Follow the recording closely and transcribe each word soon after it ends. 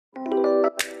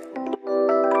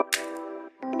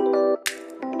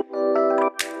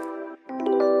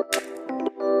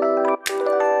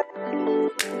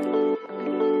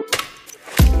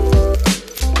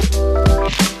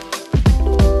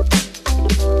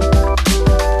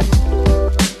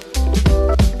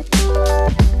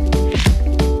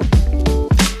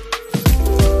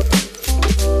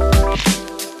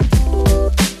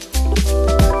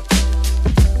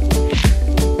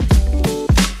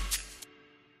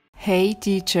Hey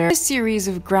teacher, a series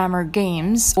of grammar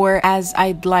games, or as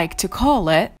I'd like to call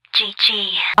it, GG.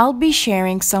 I'll be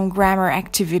sharing some grammar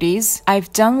activities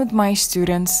I've done with my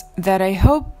students that I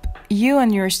hope you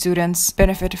and your students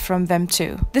benefit from them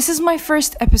too. This is my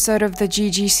first episode of the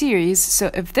GG series, so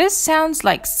if this sounds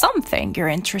like something you're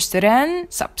interested in,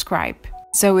 subscribe.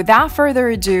 So without further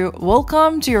ado,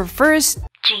 welcome to your first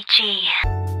GG.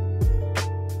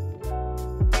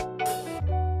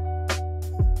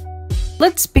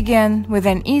 Let's begin with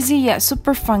an easy yet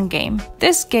super fun game.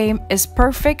 This game is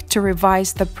perfect to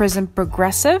revise the present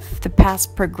progressive, the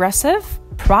past progressive,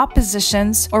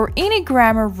 prepositions, or any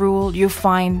grammar rule you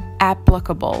find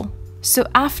applicable. So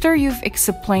after you've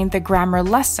explained the grammar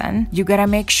lesson, you gotta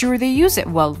make sure they use it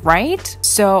well, right?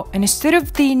 So instead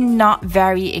of the not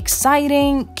very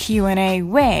exciting Q&A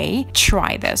way,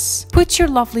 try this. Put your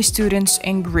lovely students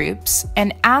in groups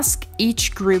and ask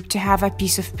each group to have a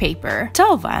piece of paper.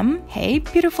 Tell them, hey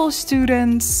beautiful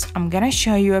students, I'm gonna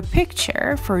show you a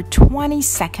picture for 20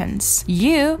 seconds.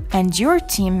 You and your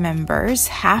team members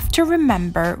have to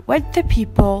remember what the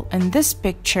people in this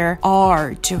picture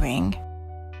are doing.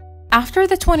 After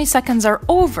the 20 seconds are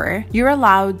over, you're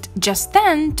allowed just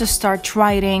then to start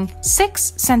writing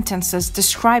 6 sentences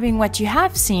describing what you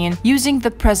have seen using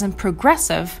the present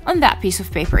progressive on that piece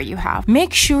of paper you have.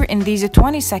 Make sure in these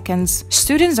 20 seconds,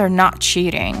 students are not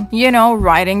cheating,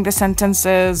 writing the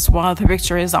sentences while the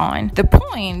picture is on. The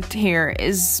point here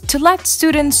is to let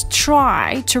students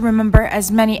try to remember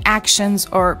as many actions,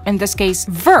 or in this case,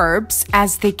 verbs,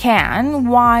 as they can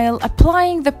while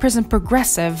applying the present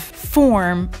progressive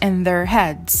form in their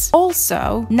heads.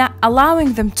 Also, not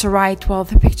allowing them to write while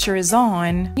the picture is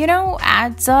on,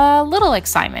 adds a little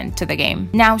excitement to the game.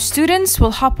 Now, students will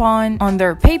hop on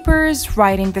their papers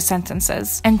writing the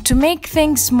sentences. And to make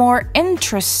things more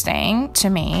interesting to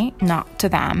me, not to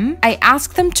them, I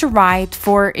ask them to write,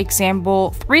 for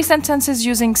example, 3 sentences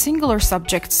using singular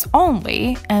subjects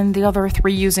only and the other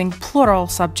 3 using plural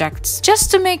subjects, just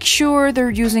to make sure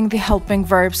they're using the helping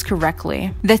verbs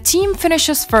correctly. The team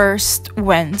finishes first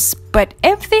wins, but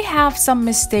if they have some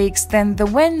mistakes, then the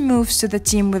win moves to the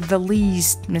team with the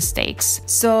least mistakes.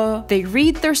 So they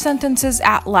read their sentences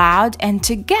out loud, and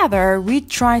together we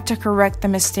try to correct the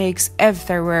mistakes if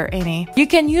there were any. You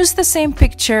can use the same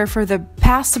picture for the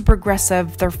past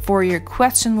progressive, therefore your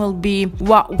question will be,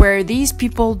 what were these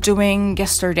people doing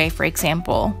yesterday, for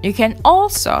example? You can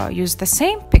also use the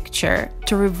same picture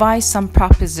to revise some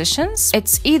prepositions.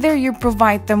 It's either you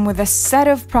provide them with a set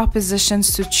of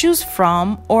prepositions to choose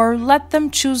from, or let them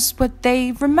choose what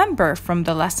they remember from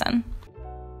the lesson.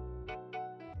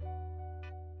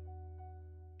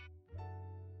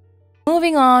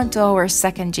 Moving on to our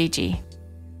second GG.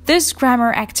 This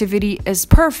grammar activity is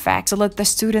perfect to let the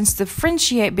students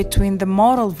differentiate between the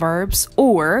modal verbs,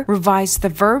 or revise the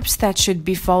verbs that should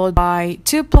be followed by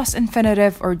 2 plus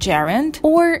infinitive or gerund,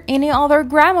 or any other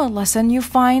grammar lesson you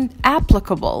find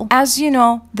applicable. As you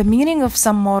know, the meaning of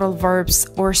some modal verbs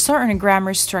or certain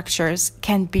grammar structures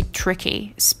can be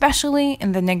tricky, especially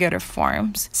in the negative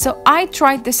forms. So I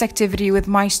tried this activity with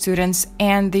my students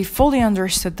and they fully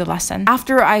understood the lesson.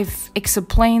 After I've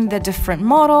explained the different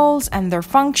modals and their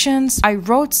functions, I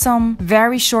wrote some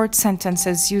very short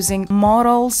sentences using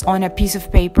modals on a piece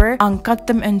of paper and cut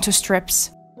them into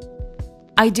strips.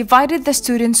 I divided the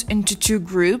students into 2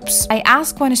 groups. I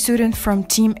asked one student from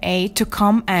Team A to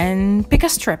come and pick a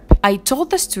strip. I told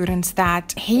the students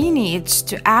that he needs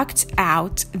to act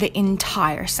out the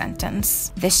entire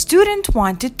sentence. The student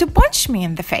wanted to punch me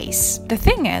in the face. The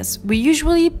thing is, we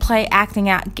usually play acting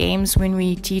out games when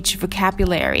we teach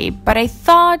vocabulary, but I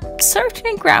thought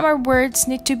certain grammar words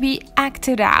need to be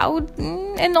acted out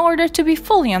in order to be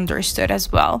fully understood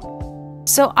as well.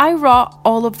 So I wrote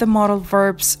all of the modal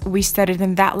verbs we studied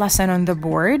in that lesson on the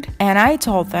board, and I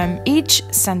told them each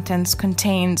sentence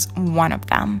contains one of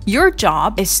them. Your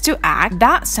job is to act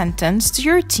that sentence to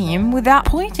your team without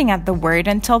pointing at the word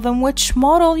and tell them which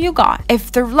modal you got.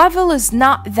 If the level is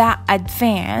not that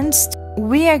advanced,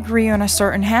 we agree on a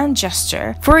certain hand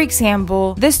gesture. For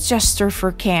example, this gesture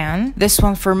for can, this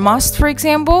one for must, for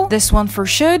example, this one for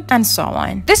should, and so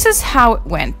on. This is how it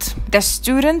went. The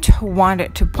student who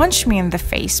wanted to punch me in the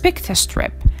face picked a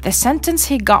strip. The sentence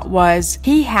he got was,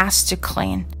 he has to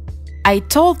clean. I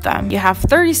told them you have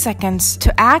 30 seconds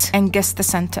to act and guess the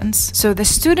sentence. So the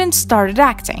students started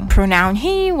acting. Pronoun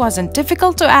he wasn't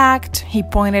difficult to act. He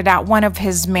pointed at one of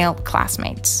his male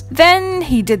classmates. Then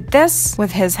he did this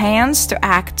with his hands to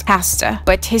act has to.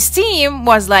 But his team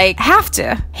was like, have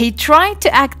to. He tried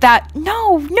to act that,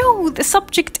 no, the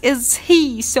subject is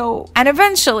he, so. And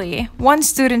eventually, one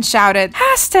student shouted,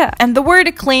 has to. And the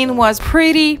word clean was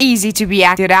pretty easy to be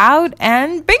acted out,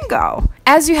 and bingo.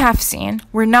 As you have seen,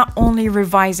 we're not only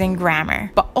revising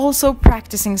grammar, but also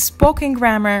practicing spoken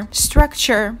grammar,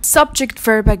 structure,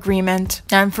 subject-verb agreement,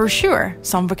 and for sure,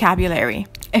 some vocabulary.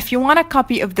 If you want a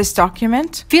copy of this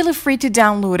document, feel free to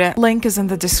download it. Link is in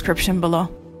the description below.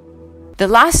 The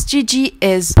last GG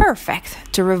is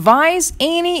perfect to revise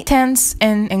any tense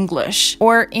in English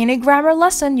or any grammar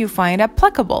lesson you find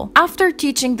applicable. After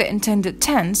teaching the intended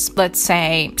tense, let's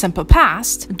say simple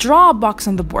past, draw a box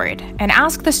on the board and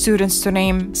ask the students to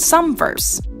name some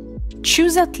verbs.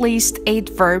 Choose at least 8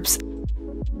 verbs.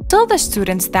 Tell the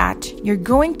students that you're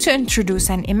going to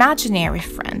introduce an imaginary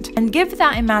friend and give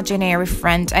that imaginary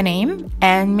friend a name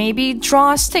and maybe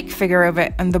draw a stick figure of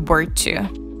it on the board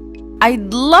too.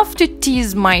 I'd love to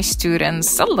tease my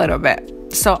students a little bit.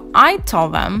 So I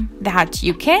told them that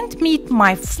you can't meet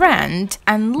my friend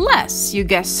unless you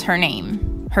guess her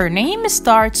name. Her name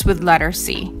starts with letter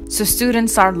C. So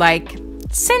students are like,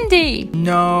 Cindy,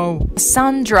 no.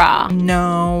 Sandra,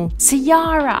 no.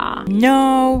 Ciara,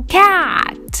 no.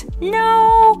 Kat,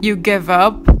 no. You give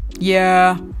up?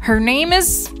 Yeah. Her name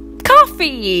is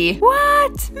Coffee.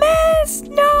 What? Miss?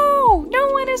 No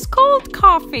one is called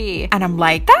Coffee. And I'm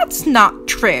like, that's not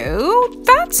true.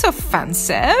 That's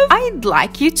offensive. I'd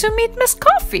like you to meet Miss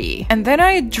Coffee. And then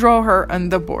I draw her on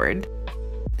the board.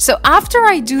 So after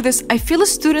I do this, I feel the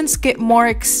students get more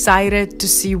excited to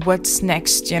see what's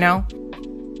next, you know?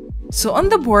 So on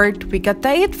the board, we got the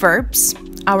 8 verbs.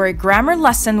 Our grammar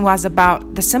lesson was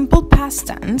about the simple past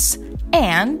tense.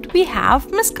 And we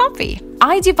have Miss Coffee.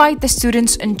 I divide the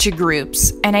students into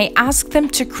groups and I ask them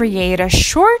to create a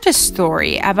short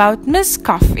story about Miss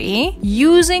Coffee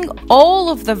using all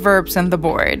of the verbs on the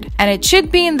board. And it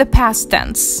should be in the past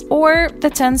tense or the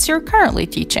tense you're currently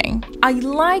teaching. I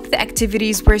like the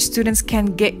activities where students can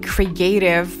get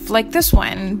creative like this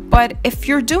one. But if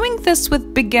you're doing this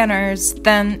with beginners,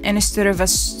 then instead of a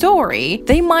story,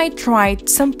 they might write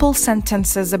simple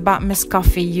sentences about Miss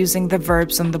Coffee using the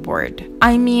verbs on the board.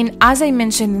 I mean, as I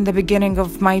mentioned in the beginning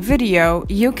of my video,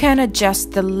 you can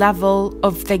adjust the level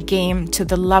of the game to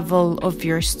the level of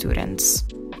your students.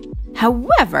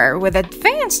 However, with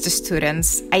advanced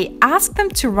students, I ask them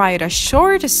to write a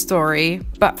short story,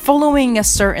 but following a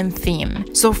certain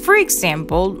theme. So for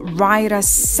example, write a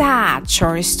sad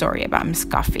short story about Miss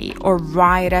Coffee, or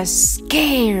write a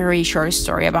scary short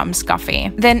story about Miss Coffee.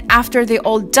 Then after they're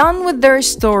all done with their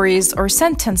stories or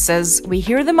sentences, we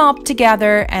hear them up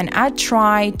together and I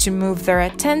try to move their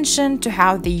attention to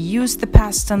how they use the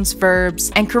past tense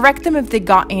verbs and correct them if they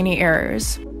got any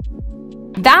errors.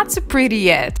 That's pretty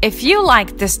it. If you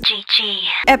like this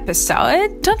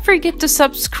episode, don't forget to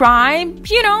subscribe,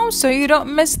 so you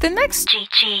don't miss the next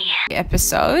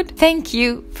episode. Thank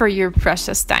you for your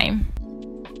precious time.